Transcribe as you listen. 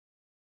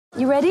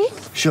You ready?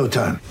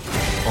 Showtime.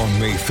 On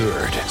May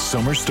 3rd,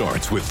 summer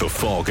starts with The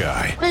Fall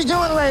Guy. Let's do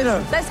it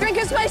later. Let's drink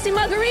a spicy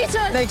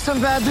margarita. Make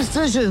some bad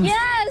decisions.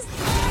 Yes!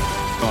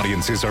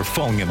 Audiences are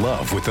falling in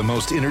love with the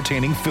most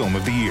entertaining film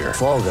of the year.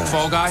 Fall Guy.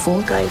 Fall Guy?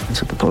 Fall Guy.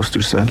 That's what the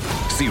poster said.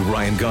 See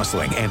Ryan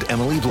Gosling and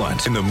Emily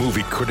Blunt in the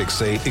movie critics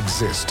say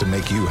exists to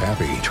make you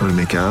happy. Trying to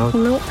make it out?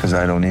 Nope. Because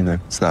I don't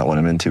either. It's not what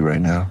I'm into right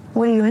now.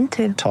 What are you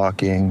into?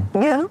 Talking.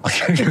 Yeah.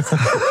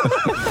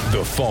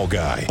 The Fall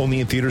Guy.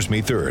 Only in theaters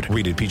May 3rd.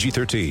 Rated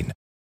PG-13.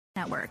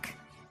 Network.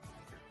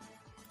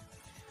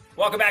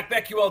 Welcome back,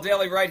 BetQL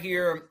Daily, right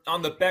here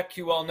on the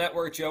BetQL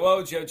Network. Joe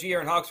O, Joe G,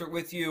 Aaron Hawksworth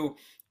with you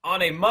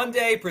on a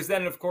Monday,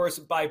 presented, of course,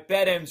 by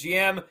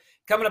BetMGM.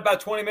 Coming up about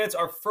 20 minutes,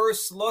 our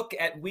first look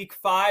at Week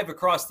 5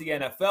 across the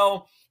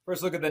NFL.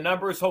 First look at the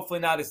numbers,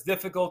 hopefully not as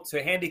difficult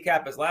to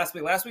handicap as last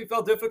week. Last week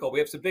felt difficult. We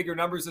have some bigger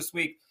numbers this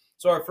week,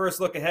 so our first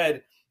look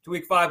ahead to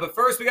Week 5. But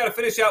first, we got to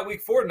finish out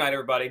Week 4 tonight,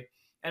 everybody,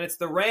 and it's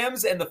the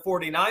Rams and the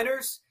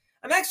 49ers.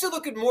 I'm actually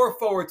looking more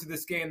forward to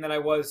this game than I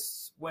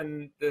was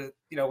when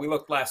we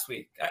looked last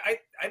week.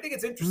 I think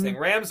it's interesting.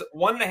 Rams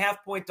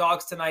 1.5-point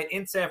dogs tonight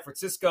in San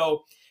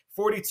Francisco,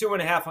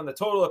 42.5 on the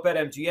total at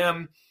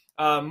BetMGM.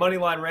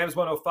 Moneyline Rams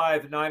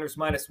 105, Niners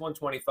minus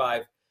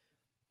 125.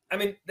 I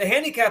mean, the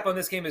handicap on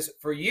this game is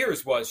for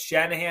years was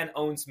Shanahan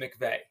owns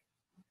McVay.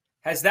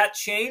 Has that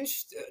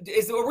changed?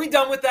 Are we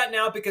done with that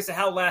now because of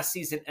how last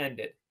season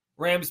ended?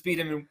 Rams beat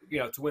him,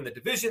 to win the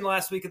division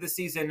last week of the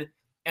season.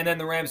 And then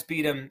the Rams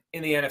beat him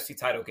in the NFC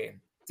title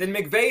game. Did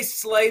McVay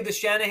slay the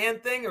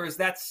Shanahan thing, or is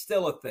that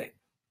still a thing?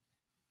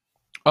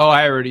 Oh,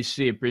 I already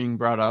see it being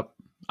brought up.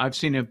 I've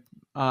seen it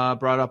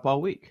brought up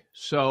all week.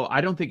 So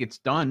I don't think it's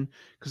done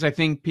because I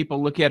think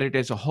people look at it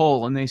as a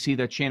whole and they see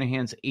that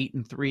Shanahan's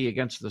 8-3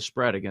 against the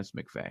spread against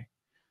McVay.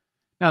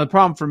 Now, the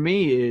problem for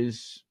me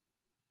is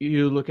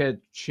you look at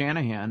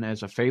Shanahan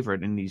as a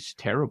favorite and he's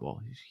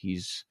terrible.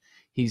 He's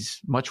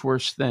much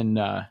worse than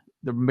the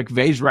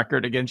McVay's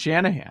record against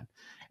Shanahan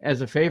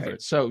as a favorite.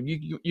 Right. So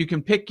you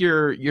can pick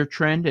your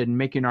trend and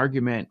make an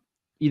argument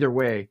either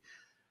way.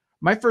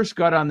 My first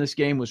gut on this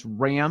game was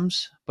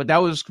Rams, but that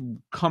was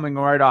coming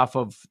right off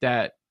of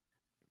that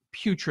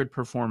putrid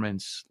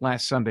performance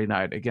last Sunday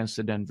night against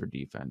the Denver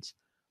defense.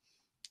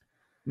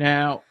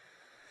 Now,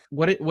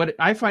 what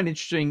I find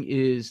interesting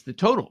is the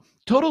total.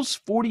 Total's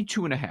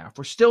 42.5.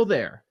 We're still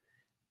there.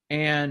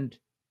 And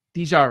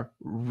these are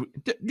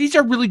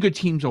really good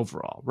teams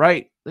overall,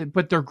 right?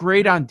 But they're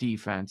great on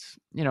defense.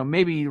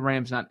 Maybe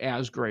Rams not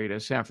as great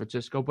as San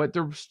Francisco, but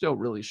they're still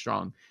really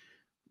strong.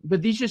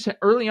 But these just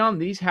early on,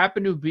 these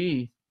happen to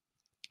be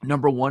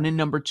number 1 and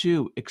number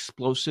 2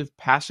 explosive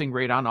passing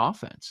rate on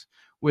offense,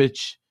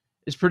 which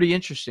is pretty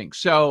interesting.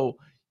 So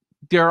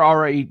there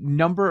are a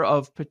number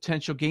of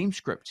potential game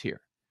scripts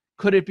here.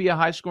 Could it be a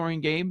high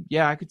scoring game?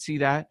 Yeah, I could see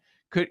that.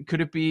 Could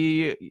it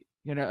be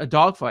a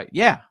dogfight?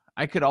 Yeah,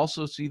 I could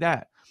also see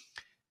that.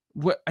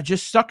 What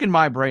just stuck in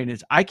my brain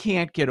is I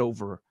can't get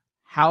over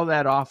how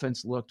that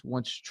offense looked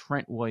once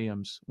Trent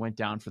Williams went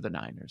down for the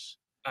Niners.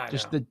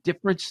 Just the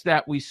difference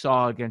that we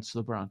saw against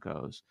the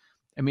Broncos.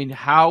 I mean,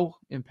 how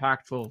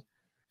impactful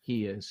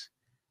he is.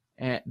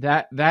 And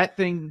that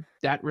thing,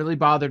 that really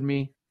bothered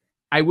me.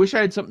 I wish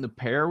I had something to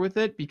pair with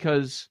it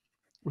because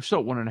we're still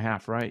at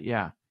 1.5, right?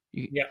 Yeah.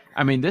 Yeah.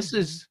 I mean,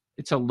 it's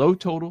a low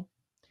total.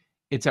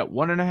 It's at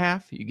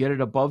 1.5. You get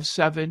it above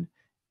 7.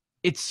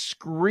 It's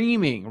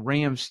screaming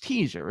Rams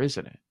teaser,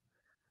 isn't it?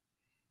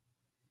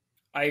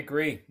 I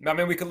agree. I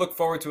mean, we could look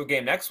forward to a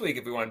game next week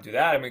if we want to do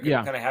that. I mean, we could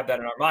kind of have that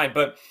in our mind.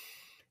 But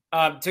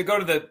to go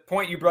to the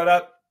point you brought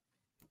up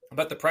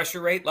about the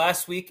pressure rate,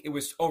 last week it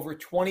was over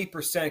 20%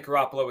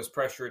 Garoppolo was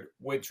pressured.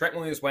 When Trent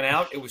Williams went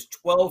out, it was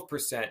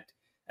 12%.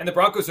 And the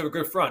Broncos have a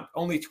good front,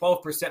 only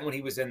 12% when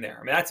he was in there.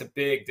 I mean, that's a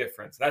big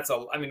difference. 1 out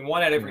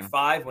of every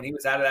 5 when he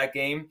was out of that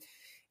game.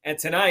 And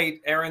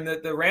tonight, Aaron,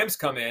 the Rams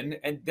come in,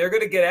 and they're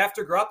going to get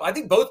after Garoppolo. I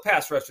think both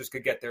pass rushers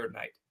could get there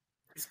tonight.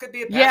 This could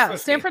be a pass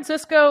rush San game.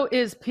 Francisco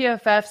is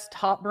PFF's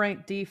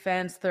top-ranked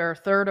defense. They're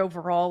 3rd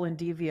overall in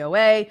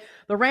DVOA.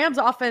 The Rams'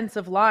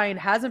 offensive line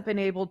hasn't been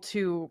able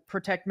to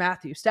protect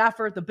Matthew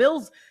Stafford. The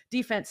Bills'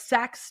 defense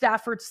sacked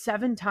Stafford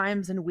 7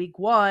 times in Week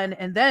 1,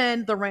 and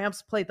then the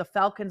Rams play the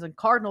Falcons and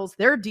Cardinals.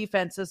 Their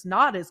defense is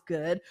not as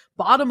good,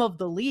 bottom of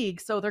the league,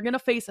 so they're going to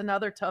face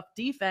another tough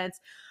defense.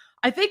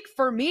 I think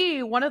for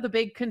me, one of the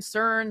big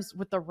concerns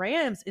with the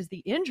Rams is the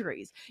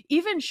injuries.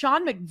 Even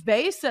Sean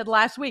McVay said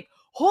last week,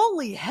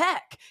 holy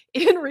heck,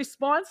 in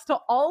response to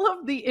all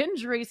of the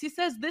injuries. He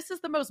says this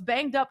is the most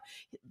banged up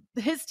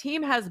his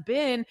team has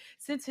been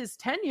since his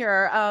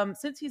tenure,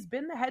 since he's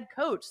been the head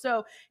coach.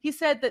 So he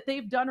said that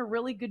they've done a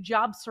really good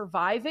job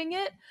surviving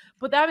it.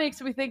 But that makes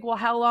me think, well,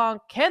 how long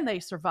can they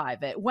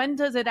survive it? When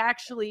does it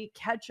actually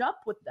catch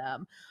up with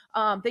them?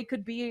 They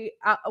could be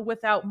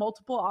without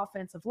multiple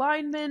offensive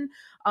linemen,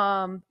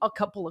 a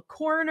couple of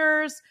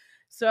corners.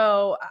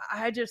 So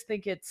I just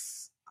think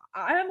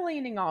I'm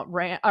leaning on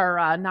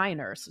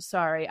Niners.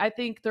 Sorry. I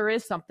think there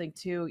is something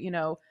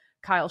to,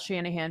 Kyle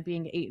Shanahan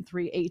being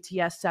 8-3,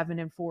 ATS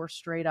 7-4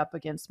 straight up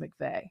against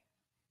McVay.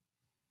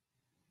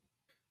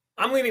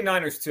 I'm leaning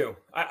Niners too.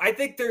 I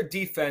think their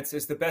defense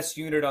is the best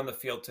unit on the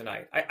field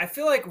tonight. I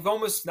feel like we've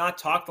almost not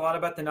talked a lot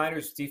about the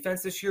Niners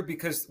defense this year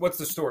because what's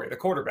the story? The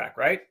quarterback,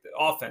 right? The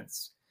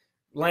offense.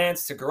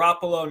 Lance to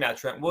Garoppolo, now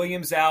Trent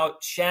Williams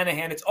out,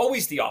 Shanahan. It's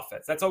always the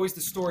offense. That's always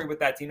the story with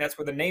that team. That's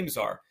where the names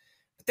are.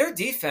 But their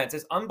defense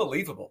is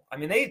unbelievable. I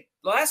mean,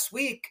 last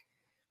week,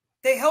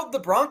 they held the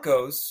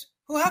Broncos,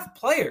 who have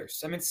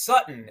players. I mean,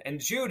 Sutton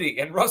and Judy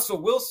and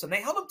Russell Wilson. They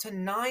held them to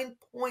 9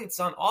 points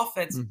on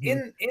offense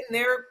in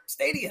their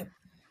stadium.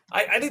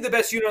 I think the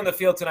best unit on the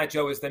field tonight,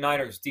 Joe, is the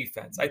Niners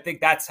defense. I think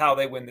that's how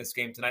they win this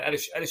game tonight.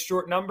 At a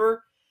short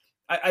number,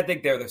 I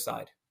think they're the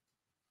side.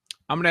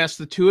 I'm going to ask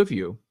the two of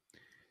you.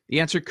 The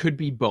answer could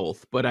be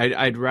both, but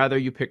I'd rather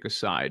you pick a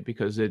side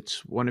because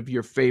it's one of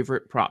your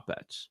favorite prop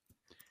bets.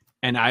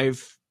 And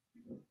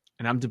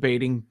I'm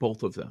debating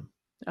both of them.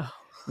 Oh.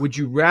 Would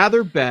you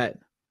rather bet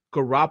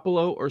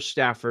Garoppolo or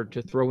Stafford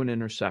to throw an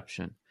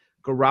interception?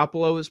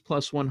 Garoppolo is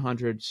plus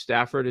 100.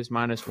 Stafford is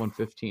minus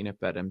 115 at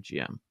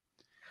BetMGM.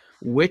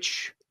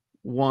 Which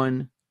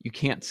one? You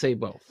can't say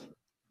both.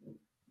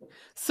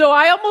 So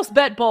I almost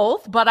bet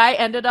both, but I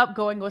ended up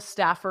going with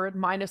Stafford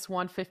minus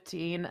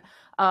 115.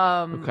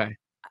 Okay.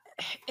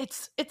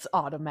 It's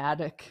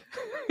automatic.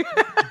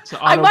 It's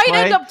I might autoplay.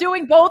 end up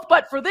doing both,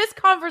 but for this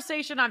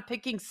conversation, I'm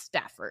picking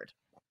Stafford.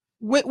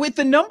 With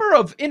the number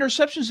of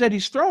interceptions that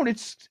he's thrown,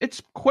 it's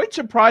quite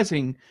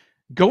surprising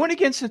going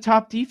against the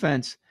top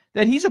defense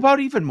that he's about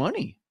even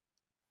money.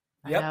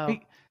 Yep. I know.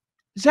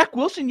 Zach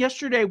Wilson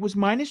yesterday was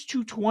minus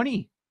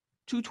 220,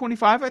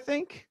 225, I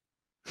think.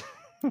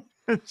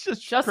 It's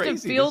just Justin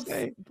crazy to Fields,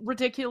 say.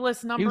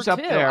 ridiculous number was 2. up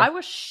there. I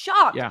was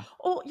shocked. Yeah.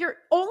 Oh, you're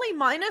only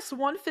minus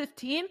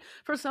 115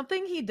 for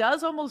something he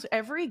does almost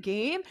every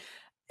game.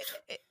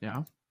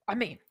 Yeah. I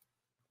mean,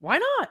 why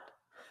not?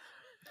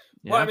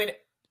 Yeah. Well, I mean,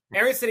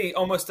 Aaron said he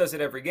almost does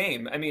it every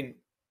game. I mean,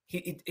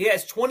 he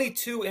has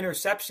 22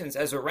 interceptions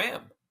as a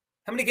Ram.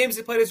 How many games has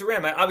he played as a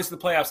Ram? Obviously,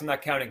 the playoffs I'm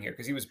not counting here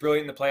because he was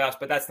brilliant in the playoffs,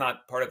 but that's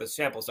not part of the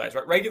sample size,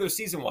 right? Regular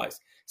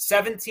season-wise,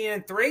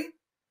 17-3.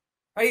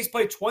 Right, he's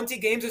played 20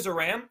 games as a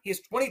Ram. He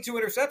has 22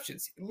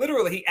 interceptions.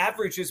 Literally, he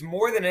averages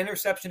more than an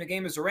interception a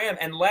game as a Ram.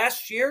 And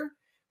last year,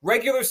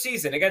 regular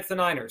season against the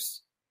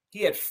Niners,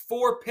 he had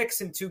 4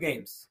 picks in 2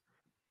 games.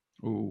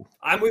 Ooh.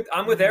 I'm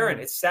with Aaron.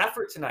 It's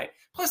Stafford tonight.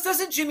 Plus,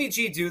 doesn't Jimmy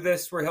G do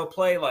this where he'll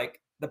play like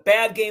the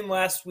bad game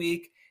last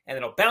week and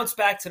then he'll bounce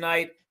back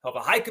tonight? He'll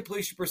have a high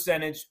completion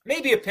percentage,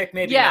 maybe a pick,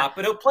 maybe not,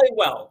 but he'll play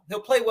well.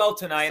 He'll play well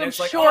tonight. Some and it's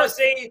like, short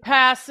see,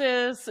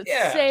 passes, it's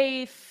Yeah.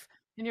 safe,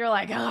 and you're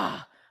like,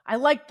 I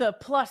like the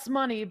plus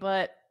money,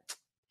 but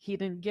he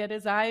didn't get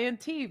his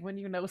INT when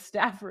you know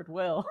Stafford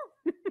will.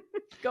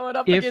 Going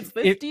up against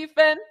this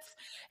defense.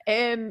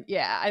 And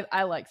yeah,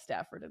 I like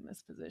Stafford in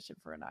this position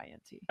for an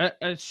INT.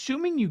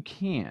 Assuming you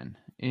can,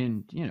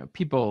 and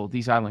people,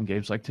 these island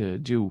games like to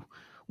do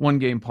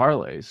 1-game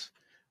parlays,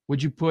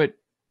 would you put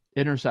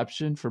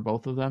interception for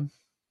both of them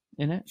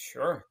in it?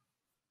 Sure.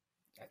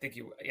 I think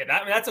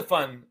that's a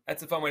fun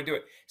way to do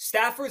it.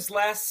 Stafford's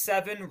last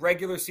 7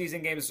 regular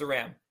season games as a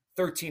Ram,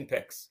 13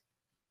 picks.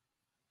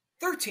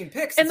 13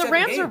 picks. And the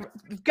Rams have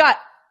got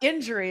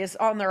injuries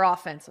on their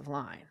offensive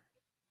line.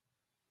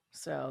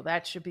 So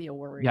that should be a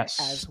worry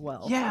as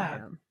well. Yeah.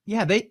 For him.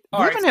 Yeah. They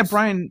haven't had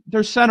Brian,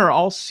 their center,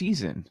 all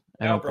season.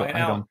 I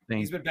don't think.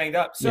 He's been banged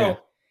up. So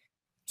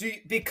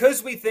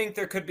because we think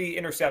there could be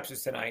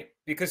interceptions tonight,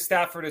 because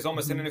Stafford is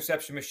almost an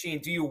interception machine,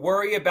 do you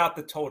worry about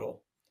the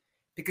total?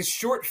 Because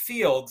short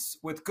fields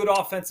with good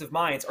offensive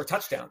minds are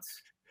touchdowns.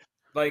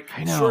 Like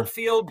short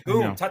field,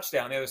 boom,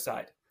 touchdown the other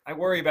side. I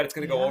worry about it's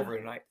going to go over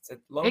tonight. It's a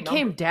low number.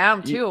 Came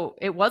down too.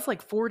 It was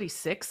like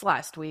 46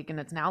 last week, and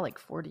it's now like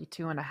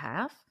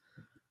 42.5.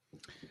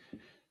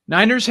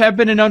 Niners have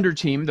been an under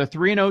team. They're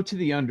 3-0 to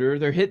the under.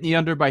 They're hitting the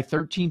under by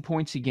 13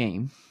 points a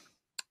game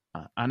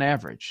on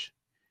average.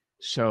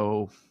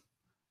 So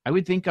I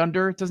would think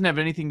under. It doesn't have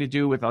anything to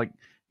do with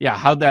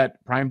how'd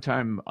that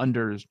primetime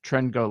under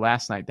trend go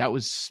last night? That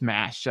was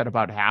smashed at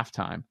about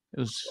halftime.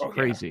 It was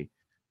crazy.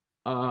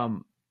 Yeah.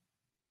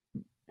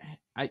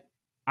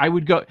 I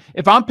would go,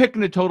 if I'm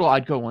picking the total,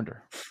 I'd go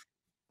under.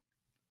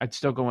 I'd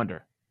still go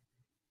under.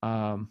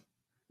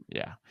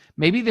 Yeah.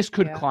 Maybe this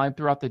could climb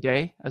throughout the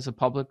day as the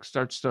public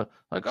starts to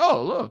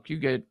look, you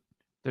get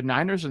the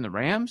Niners and the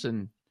Rams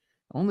and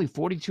only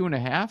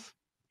 42.5.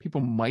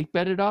 People might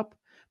bet it up,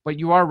 but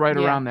you are right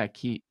around that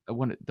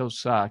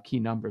those key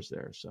numbers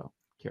there. So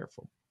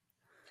careful.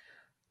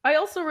 I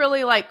also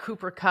really like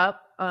Cooper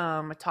Kupp.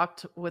 I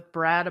talked with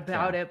Brad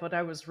about it, but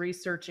I was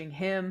researching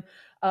him.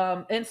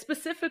 And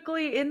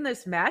specifically in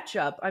this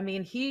matchup, I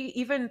mean, he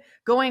even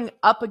going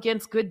up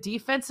against good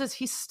defenses,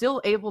 he's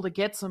still able to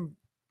get some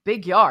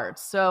big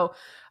yards. So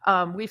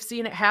we've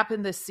seen it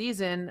happen this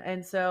season.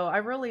 And so I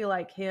really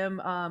like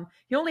him.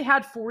 He only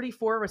had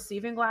 44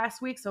 receiving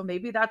last week. So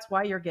maybe that's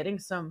why you're getting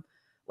some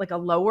a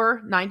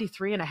lower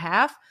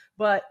 93.5.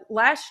 But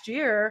last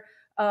year,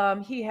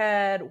 he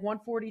had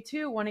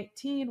 142,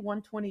 118,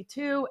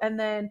 122, and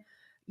then,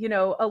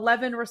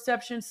 11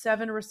 receptions,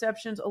 7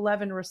 receptions,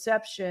 11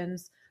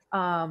 receptions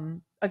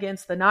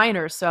against the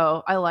Niners.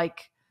 So I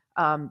like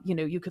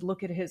You could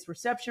look at his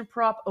reception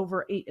prop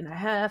over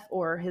 8.5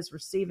 or his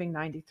receiving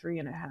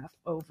 93.5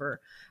 over.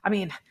 I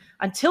mean,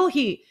 until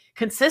he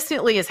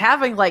consistently is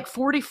having like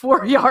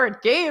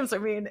 44-yard games, I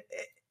mean,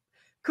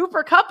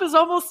 Cooper Kupp is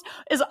almost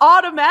as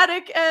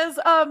automatic as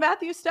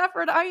Matthew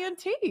Stafford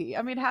INT.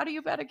 I mean, how do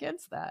you bet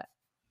against that?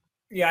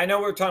 Yeah, I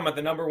know we're talking about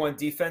the number one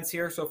defense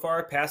here so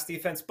far, pass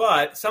defense,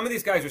 but some of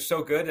these guys are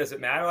so good, does it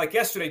matter? Like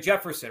yesterday,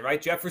 Jefferson,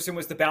 right? Jefferson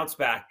was the bounce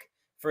back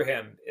for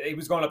him. He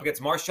was going up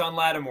against Marshawn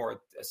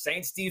Lattimore,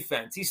 Saints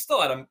defense. He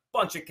still had a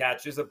bunch of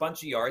catches, a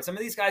bunch of yards. Some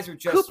of these guys are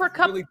just Cooper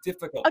Kupp really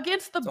difficult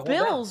against the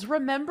Bills.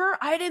 Remember,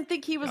 I didn't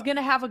think he was going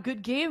to have a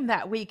good game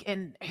that week,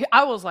 and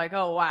I was like,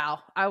 "Oh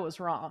wow, I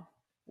was wrong.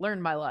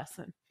 Learned my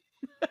lesson."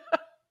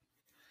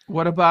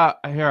 What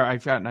about here?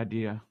 I've got an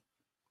idea.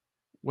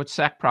 What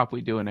sack prop we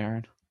doing,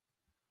 Aaron?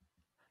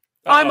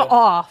 I'm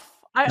off.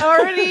 I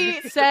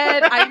already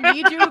said I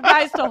need you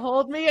guys to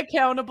hold me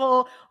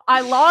accountable.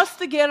 I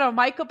lost again on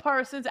Micah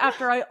Parsons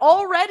after I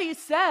already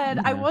said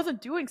I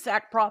wasn't doing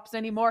sack props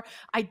anymore.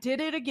 I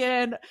did it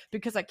again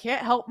because I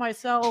can't help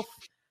myself.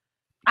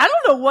 I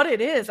don't know what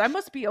it is. I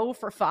must be 0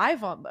 for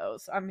 5 on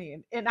those. I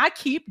mean, and I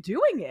keep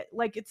doing it.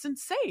 Like, it's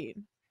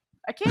insane.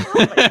 I can't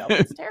help myself.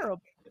 It's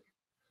terrible.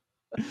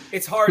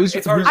 It's hard.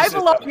 It's hard. I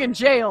belong in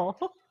jail.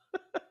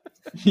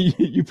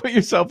 You put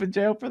yourself in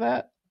jail for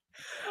that?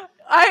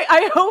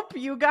 I hope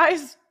you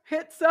guys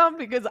hit some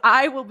because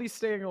I will be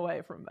staying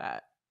away from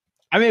that.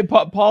 I mean,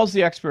 Paul's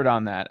the expert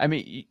on that. I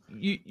mean,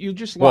 you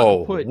just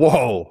want to put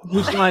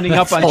who's lining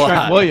up on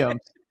Trent Williams.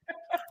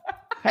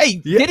 Hey,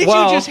 didn't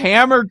you just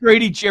hammer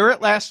Grady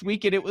Jarrett last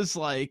week and it was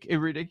like a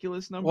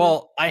ridiculous number?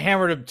 Well, I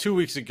hammered him 2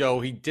 weeks ago.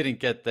 He didn't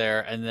get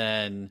there, and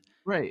then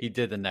he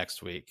did the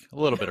next week. A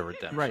little bit of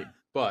redemption. Right.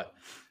 But,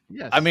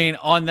 yes. I mean,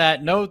 on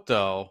that note,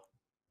 though,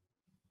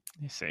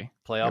 you see,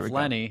 playoff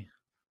Lenny.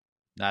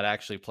 Not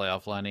actually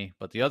playoff Lenny,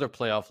 but the other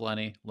playoff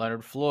Lenny,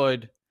 Leonard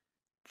Floyd,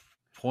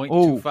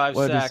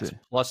 0.25 sacks,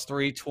 plus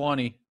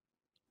 320.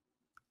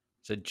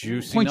 It's a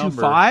juicy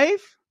number. 0.25?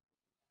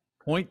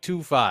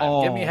 0.25.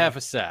 Oh. Get me half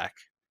a sack.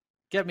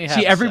 Get me half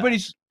See, a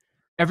everybody's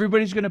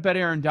sack. going to bet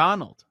Aaron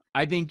Donald.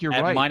 I think you're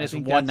at right. Minus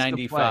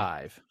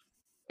 195.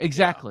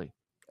 Exactly. Yeah.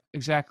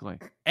 Exactly.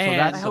 And so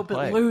that's I hope the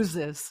play. it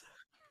loses.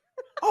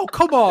 Oh,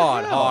 come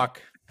on, Hawk.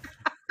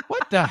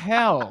 What the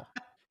hell?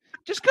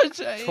 Just because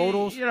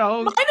totals,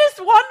 minus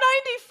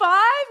 195.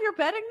 You're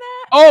betting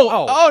that?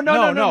 Oh, no.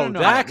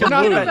 That can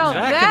lose.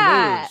 That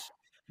can lose.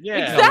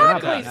 Yeah,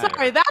 exactly.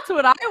 Sorry, that's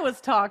what I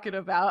was talking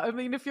about. I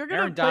mean, if you're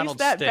going to place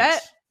that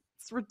bet,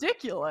 it's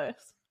ridiculous.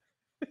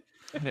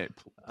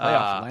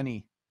 Playoff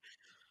Lenny.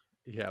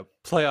 Yeah,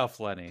 playoff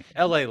Lenny.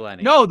 LA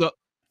Lenny. No,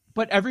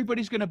 but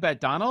everybody's going to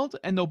bet Donald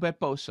and they'll bet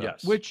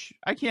Bosa, which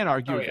I can't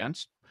argue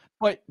against.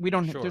 But we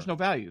don't. There's no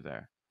value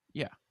there.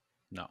 Yeah.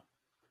 No.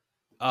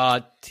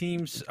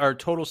 Teams are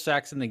total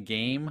sacks in the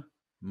game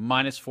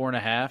minus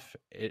 4.5.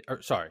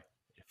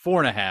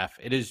 4.5.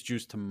 It is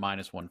juiced to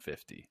minus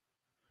 150.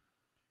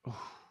 But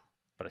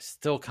I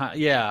still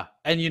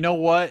And you know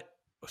what?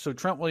 So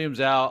Trent Williams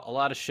out. A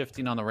lot of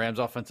shifting on the Rams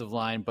offensive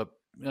line, but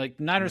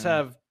like Niners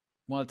have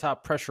one of the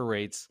top pressure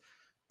rates,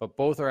 but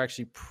both are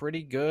actually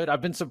pretty good.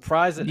 I've been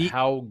surprised at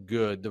how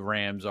good the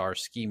Rams are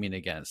scheming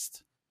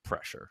against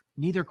pressure.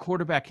 Neither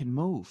quarterback can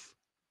move.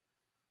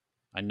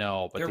 I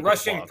know, but their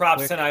rushing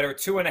props tonight are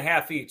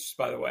 2.5 each,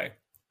 by the way.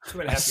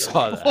 2.5 I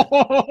saw that.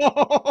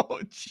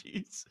 Oh,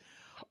 jeez.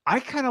 I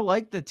kind of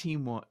like the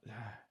team one.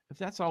 If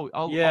that's all,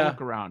 I'll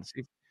look around,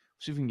 see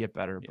if we can get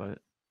better. But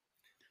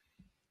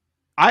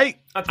I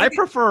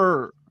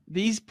prefer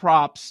these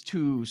props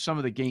to some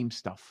of the game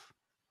stuff.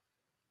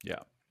 Yeah.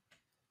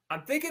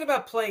 I'm thinking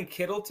about playing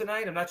Kittle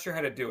tonight. I'm not sure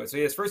how to do it. So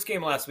his first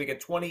game last week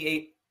at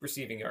 28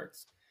 receiving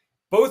yards.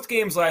 Both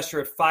games last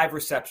year had 5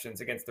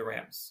 receptions against the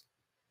Rams.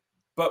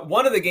 But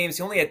one of the games,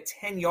 he only had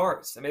 10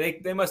 yards. I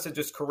mean, they must have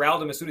just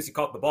corralled him as soon as he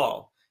caught the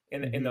ball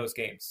in those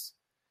games.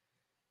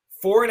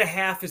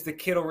 4.5 is the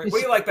Kittle. What do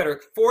you like better,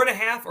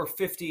 4.5 or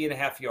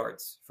 50.5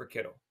 yards for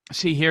Kittle?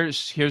 See,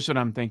 here's what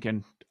I'm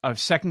thinking. A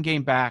second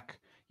game back,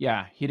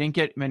 he didn't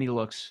get many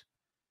looks.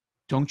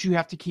 Don't you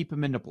have to keep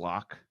him in the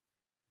block?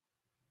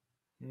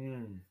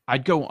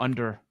 I'd go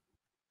under.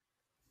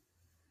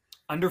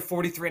 Under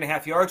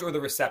 43.5 yards or the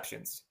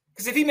receptions?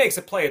 Because if he makes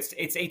a play,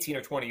 it's 18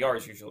 or 20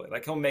 yards usually.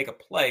 Like he'll make a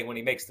play when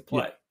he makes the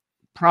play. Yeah,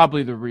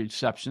 probably the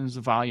receptions,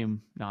 the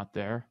volume not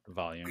there. The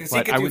volume. Because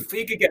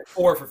he could get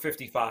 4 for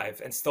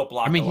 55 and still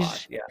block a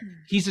lot.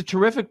 He's a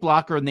terrific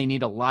blocker and they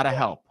need a lot of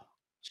help.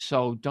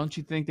 So don't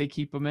you think they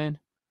keep him in?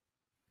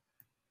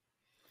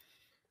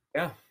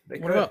 Yeah, they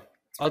could. What about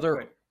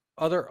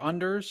other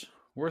unders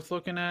worth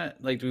looking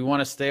at? Like, do we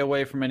want to stay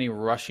away from any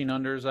rushing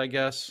unders, I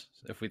guess,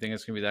 if we think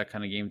it's going to be that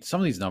kind of game? Some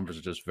of these numbers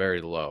are just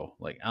very low.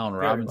 Like Allen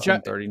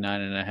Robinson,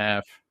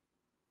 39.5.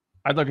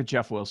 I'd look at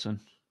Jeff Wilson.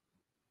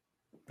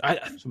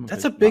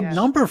 That's a big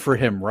number for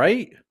him,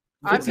 right?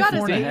 I've got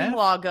his game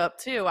log up,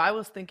 too. I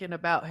was thinking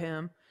about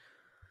him.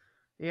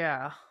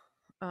 Yeah.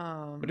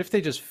 But if they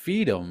just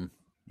feed him,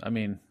 I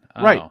mean,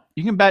 I don't know.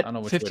 You can bet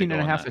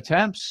 15.5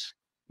 attempts.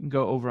 You can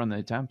go over on the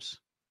attempts.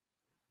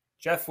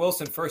 Jeff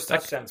Wilson, first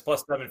touchdowns,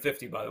 plus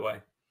 750, by the way.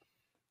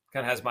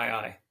 Kind of has my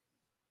eye.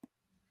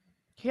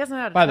 He hasn't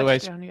had a By the way,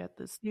 touchdown yet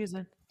this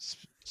season.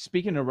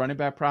 Speaking of running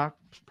back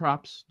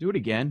props, do it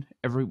again.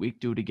 Every week,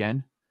 do it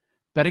again.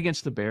 Bet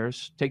against the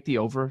Bears. Take the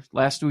over.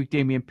 Last week,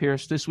 Dameon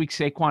Pierce. This week,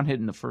 Saquon hit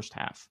in the first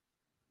half.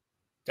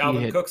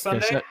 Dalvin Cook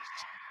Sunday?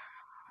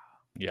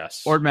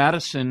 Yes. Or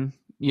Madison.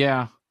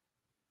 Yeah.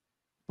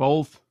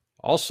 Both.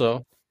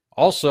 Also,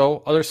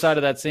 other side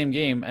of that same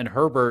game, and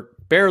Herbert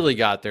barely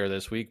got there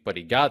this week, but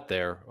he got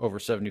there over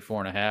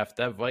 74.5.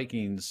 That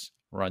Vikings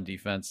run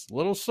defense, a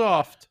little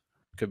soft.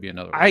 Could be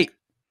another week.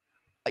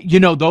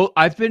 Though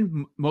I've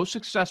been most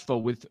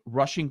successful with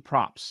rushing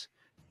props.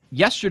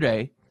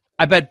 Yesterday,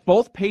 I bet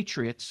both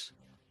Patriots,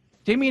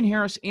 Damian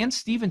Harris and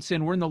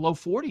Stevenson, were in the low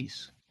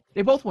 40s.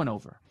 They both went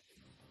over.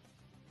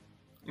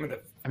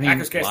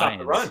 Packers can't stop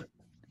the run.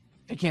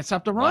 They can't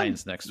stop the run.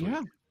 Lions next week.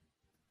 Yeah.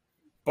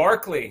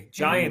 Barkley,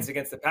 Giants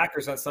against the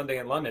Packers on Sunday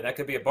in London. That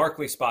could be a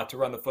Barkley spot to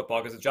run the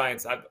football because the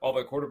Giants have all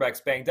their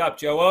quarterbacks banged up.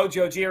 Joe O,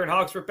 Joe G, Aaron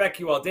Hawksworth,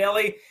 BetQL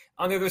Daily.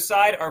 On the other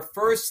side, our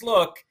first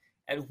look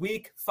at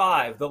Week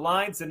 5. The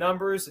lines, the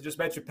numbers. I just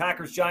mentioned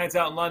Packers, Giants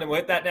out in London. We'll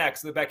hit that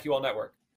next on the BetQL Network.